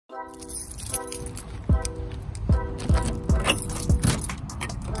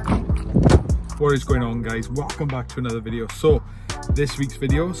What is going on, guys? Welcome back to another video. So this week's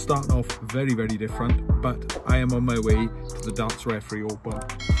video starting off very different, but I am on my way to the darts referee open.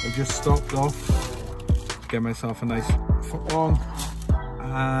 I just stopped off to get myself a nice foot long,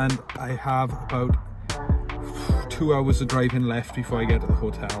 and I have about 2 hours of driving left before I get to the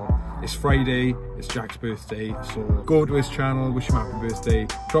hotel. It's Friday, it's Jack's birthday, so go to his channel, wish him happy birthday,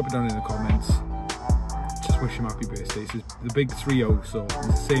 drop it down in the comments, just wish him happy birthday. It's the big 3-0, so he's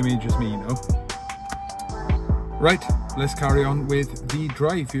the same age as me, you know. Right, let's carry on with the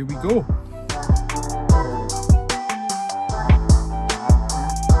drive. Here we go.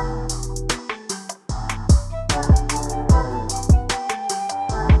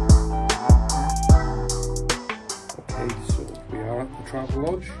 Okay, so we are at the Travel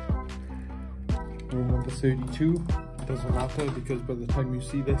Lodge, room number 32. It doesn't matter because by the time you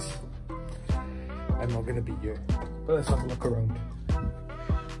see this, I'm not going to be here. But let's have a look around.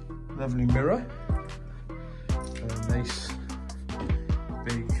 Lovely mirror. A nice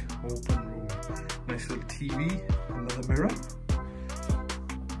big open room, nice little TV, another mirror,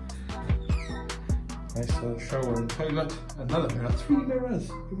 nice little shower and toilet, another mirror, 3 mirrors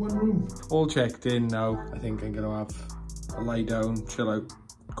in one room. All checked in now. I think I'm gonna have a lie down, chill out,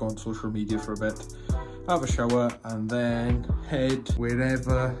 go on social media for a bit, have a shower, and then head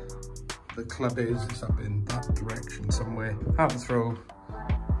wherever the club is. It's up in that direction somewhere. Have a throw,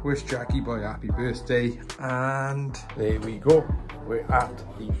 wish Jackie boy happy birthday, and there we go. We're at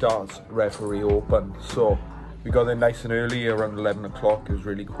the darts referee open. So we got there nice and early, around 11 o'clock. It was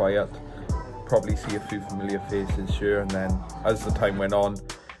really quiet. Probably see a few familiar faces here, and then as the time went on,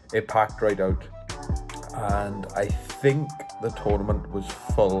 it packed right out. And I think the tournament was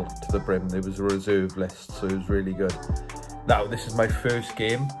full to the brim. There was a reserve list, so it was really good. Now, this is my first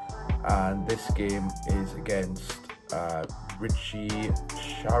game, and this game is against Richie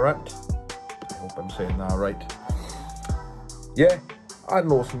Sharrett. I hope I'm saying that right. Yeah, I had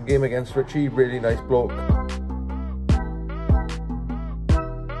an awesome game against Richie, really nice bloke.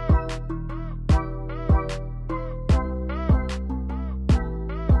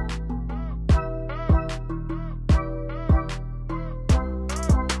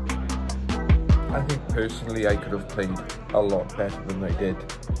 I think personally I could have played a lot better than I did,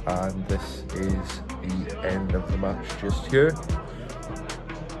 and this is the end of the match just here.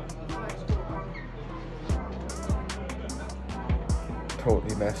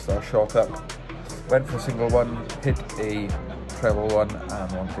 Totally messed that shot up. Went for a single one, hit a treble one,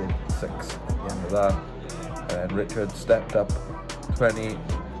 and wanted 6 at the end of that. And then Richard stepped up 20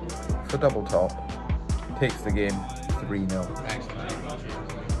 for double top, takes the game 3-0.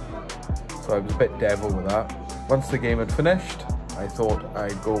 So I was a bit devil with that. Once the game had finished, I thought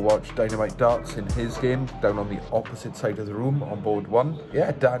I'd go watch Dynamite Darts in his game down on the opposite side of the room on board 1.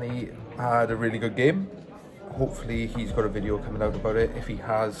 Yeah, Danny had a really good game. Hopefully he's got a video coming out about it. If he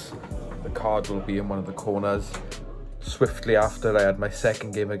has, the card will be in one of the corners. Swiftly after, I had my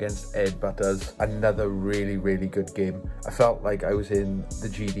second game against Ed Butters. Another really good game. I felt like I was in the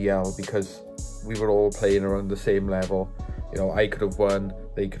GDL because we were all playing around the same level. You know, I could have won,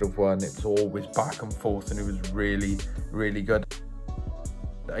 they could have won. It was always back and forth, and it was really good.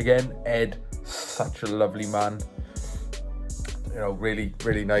 Again, Ed, such a lovely man. You know,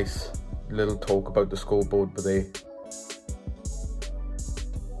 really nice little talk about the scoreboard, but they...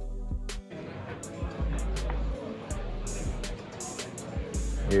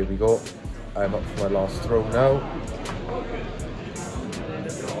 Here we go. I'm up for my last throw now.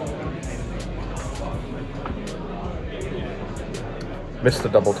 Missed the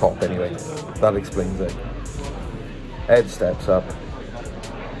double top anyway. That explains it. Ed steps up.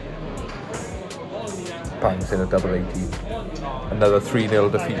 Bangs in a double 18. Another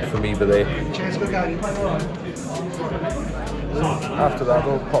 3-0 defeat for me today. After that,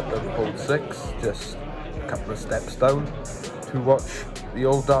 I'll pop up board 6, just a couple of steps down to watch the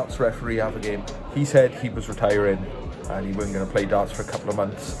old darts referee have a game. He said he was retiring and he wasn't going to play darts for a couple of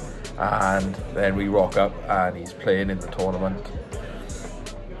months, and then we rock up and he's playing in the tournament.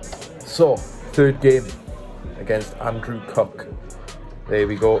 So, third game against Andrew Cook. There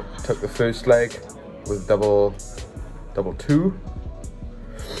we go. Took the first leg with double 2.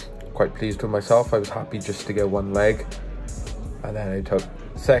 Quite pleased with myself. I was happy just to get 1 leg. And then I took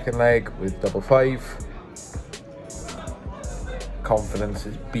second leg with double 5. Confidence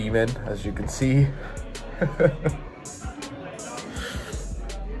is beaming, as you can see.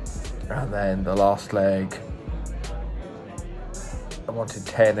 And then the last leg, I wanted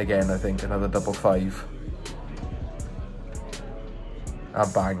 10 again, I think, another double 5.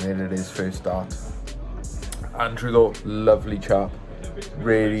 And bang, there it is, first start. Andrew though, lovely chap.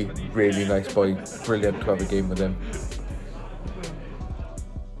 Really, really nice boy. Brilliant to have a game with him.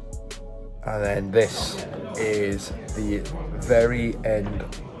 And then this is the very end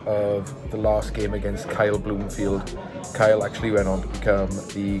of the last game against Kyle Bloomfield. Kyle actually went on to become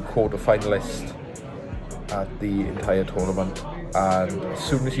the quarter-finalist at the entire tournament. And as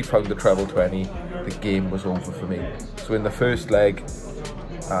soon as he found the treble 20, the game was over for me. So in the first leg,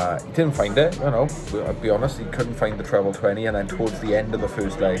 he didn't find it, you know, I'll be honest, he couldn't find the treble 20, and then towards the end of the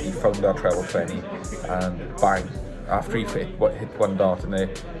first leg he found that treble 20, and bang, after he hit one dart in there,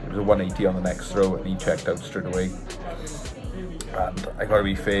 it was a 180 on the next throw and he checked out straight away. And I gotta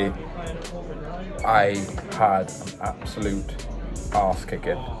be fair, I had an absolute arse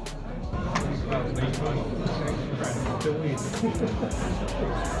kicking.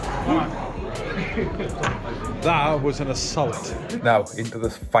 That was an assault. Now into the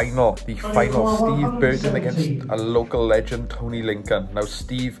final Steve Burton against a local legend, Tony Lincoln. Now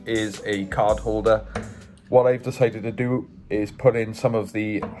Steve is a card holder. What I've decided to do is put in some of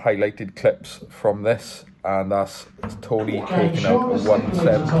the highlighted clips from this, and that's Tony taking out a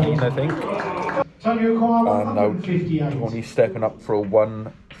 117, I think. And now Tony's stepping up for a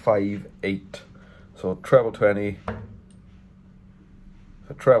 158. So treble 20,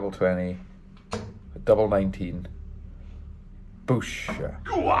 a treble 20, a double 19. Boosh.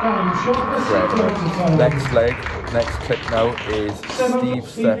 Incredible. Next clip now is Steve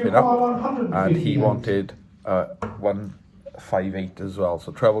stepping up, and he wanted 158 as well.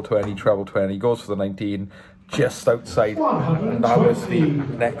 So treble 20, goes for the 19, just outside. And that was the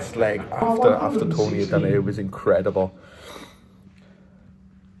next leg after Tony had done it. It was incredible.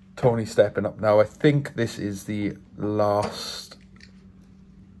 Tony stepping up now. I think this is the last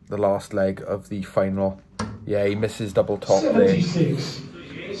leg of the final. Yeah, he misses double top there. And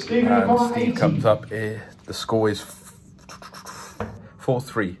Steve comes up. The score is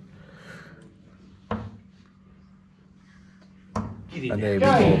 4-3. And there we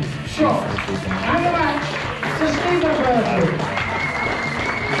go.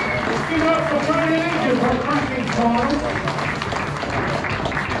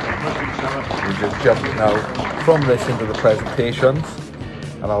 We just jump now from this into the presentations,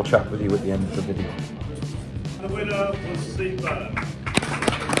 and I'll chat with you at the end of the video. The winner was Steve Burton.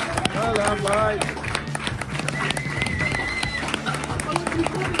 Well done, mate.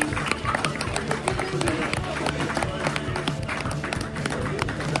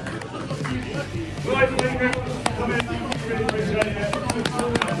 Right, come in. Really appreciate it.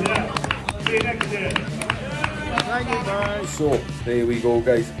 Yeah. See you next year. Thank you, mate. So there we go,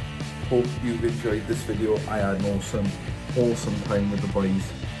 guys. Hope you've enjoyed this video. I had an awesome time with the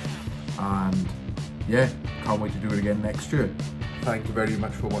boys, and yeah, can't wait to do it again next year. Thank you very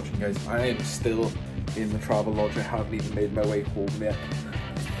much for watching, guys. I am still in the travel lodge. I haven't even made my way home yet.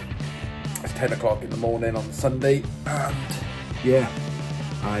 It's 10 o'clock in the morning on Sunday, and yeah,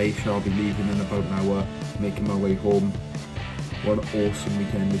 I shall be leaving in about an hour, making my way home. What an awesome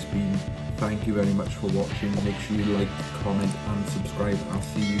weekend it's been. Thank you very much for watching. Make sure you like, comment and subscribe. I'll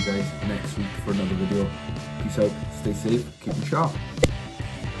see you guys next week for another video. Peace out, stay safe, keep them sharp.